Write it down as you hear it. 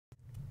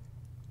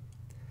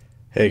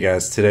Hey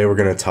guys, today we're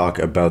going to talk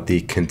about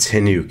the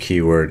continue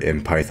keyword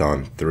in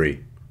Python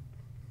 3.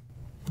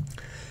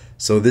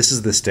 So this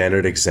is the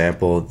standard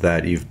example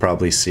that you've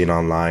probably seen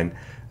online.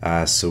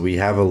 So we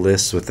have a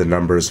list with the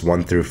numbers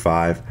 1 through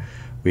 5.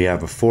 We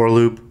have a for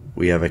loop,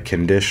 we have a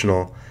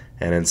conditional,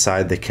 and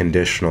inside the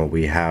conditional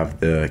we have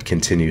the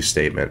continue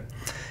statement.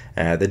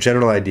 The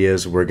general idea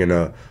is we're going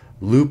to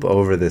loop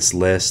over this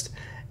list,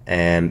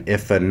 and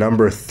if a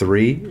number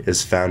 3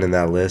 is found in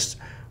that list,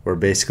 we're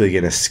basically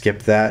going to skip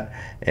that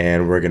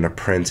and we're going to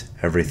print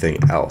everything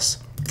else.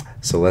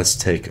 So let's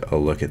take a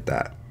look at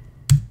that.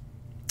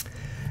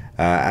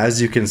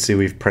 As you can see,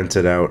 we've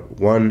printed out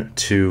 1,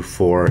 2,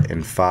 4,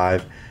 and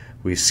 5.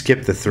 We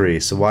skipped the 3.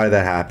 So why did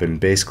that happen?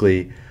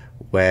 Basically,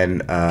 when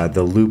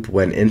the loop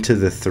went into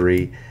the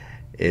 3,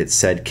 it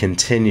said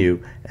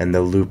continue, and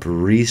the loop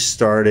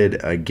restarted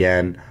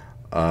again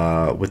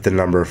with the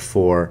number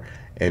 4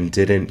 and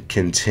didn't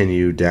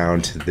continue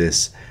down to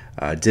this,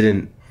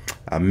 didn't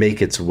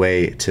make its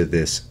way to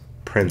this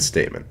print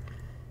statement.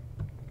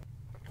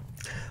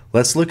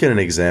 Let's look at an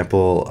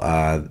example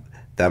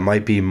that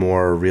might be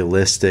more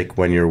realistic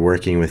when you're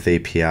working with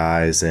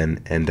APIs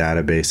and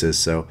databases.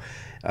 So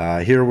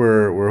here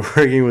we're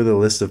working with a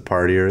list of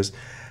partiers.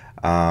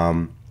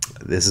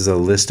 This is a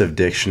list of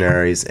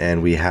dictionaries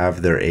and we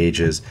have their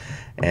ages,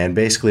 and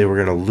basically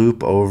we're going to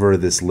loop over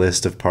this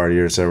list of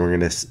partiers and we're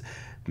going to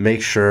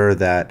make sure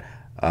that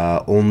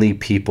only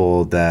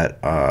people that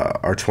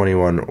are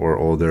 21 or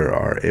older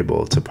are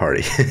able to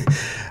party.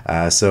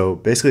 So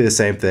basically the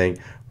same thing.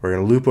 We're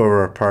going to loop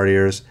over our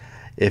partiers.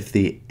 If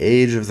the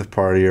age of the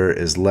partier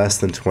is less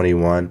than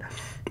 21,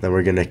 then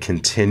we're going to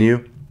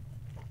continue.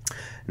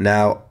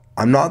 Now,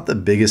 I'm not the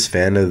biggest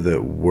fan of the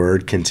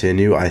word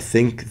continue. I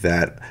think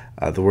that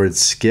the word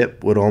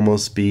skip would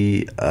almost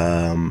be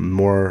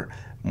more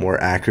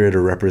accurate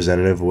or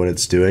representative of what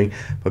it's doing.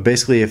 But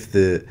basically, if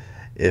the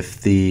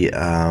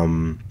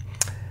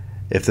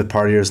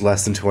partier is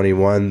less than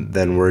 21,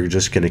 then we're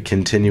just going to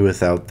continue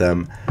without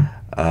them.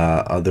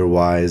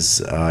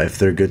 Otherwise, if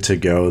they're good to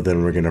go,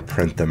 then we're going to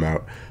print them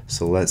out.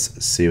 So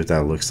let's see what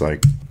that looks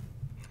like.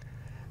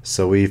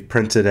 So we've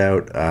printed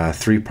out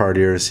 3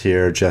 partiers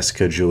here: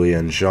 Jessica, Julia,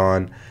 and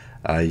John.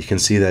 You can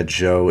see that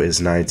Joe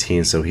is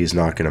 19, so he's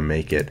not going to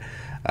make it.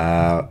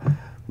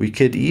 We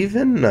could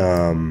even,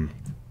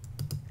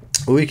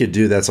 what we could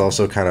do that's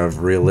also kind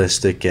of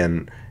realistic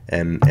and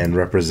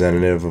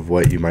representative of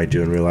what you might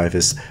do in real life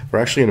is we're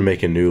actually going to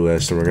make a new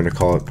list, and we're going to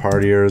call it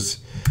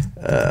partiers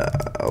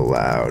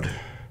allowed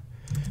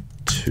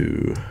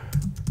to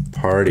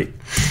party.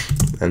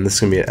 And this is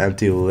going to be an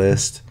empty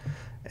list,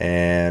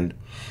 and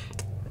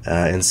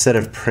instead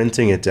of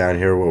printing it down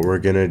here, what we're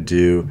going to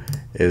do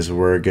is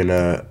we're going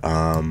to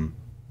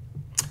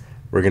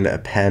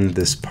append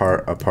this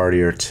a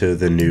partier to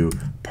the new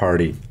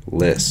party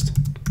list.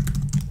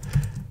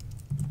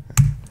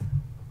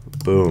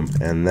 Boom.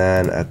 And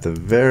then at the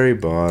very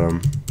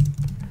bottom,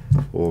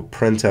 we'll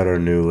print out our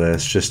new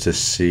list just to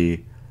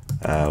see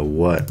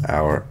what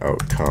our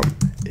outcome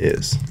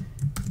is.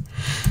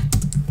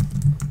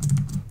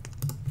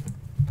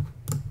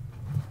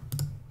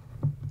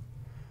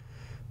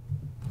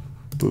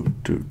 Boom,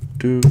 doo,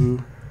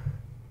 doo.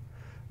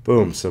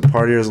 Boom. So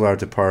partier is allowed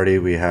to party.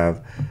 We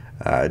have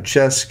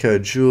Jessica,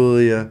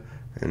 Julia,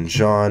 and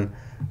John.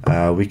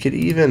 We could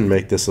even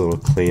make this a little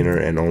cleaner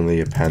and only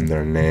append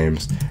their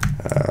names.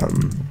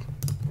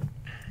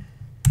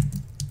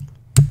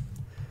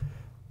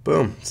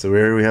 Boom. So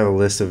here we have a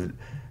list of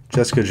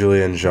Jessica,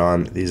 Julia, and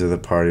John. These are the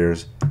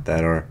partiers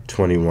that are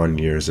 21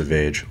 years of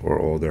age or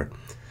older.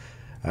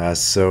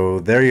 So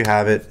there you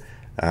have it.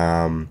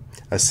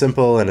 A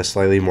simple and a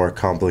slightly more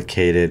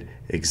complicated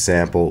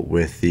example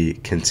with the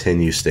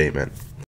continue statement.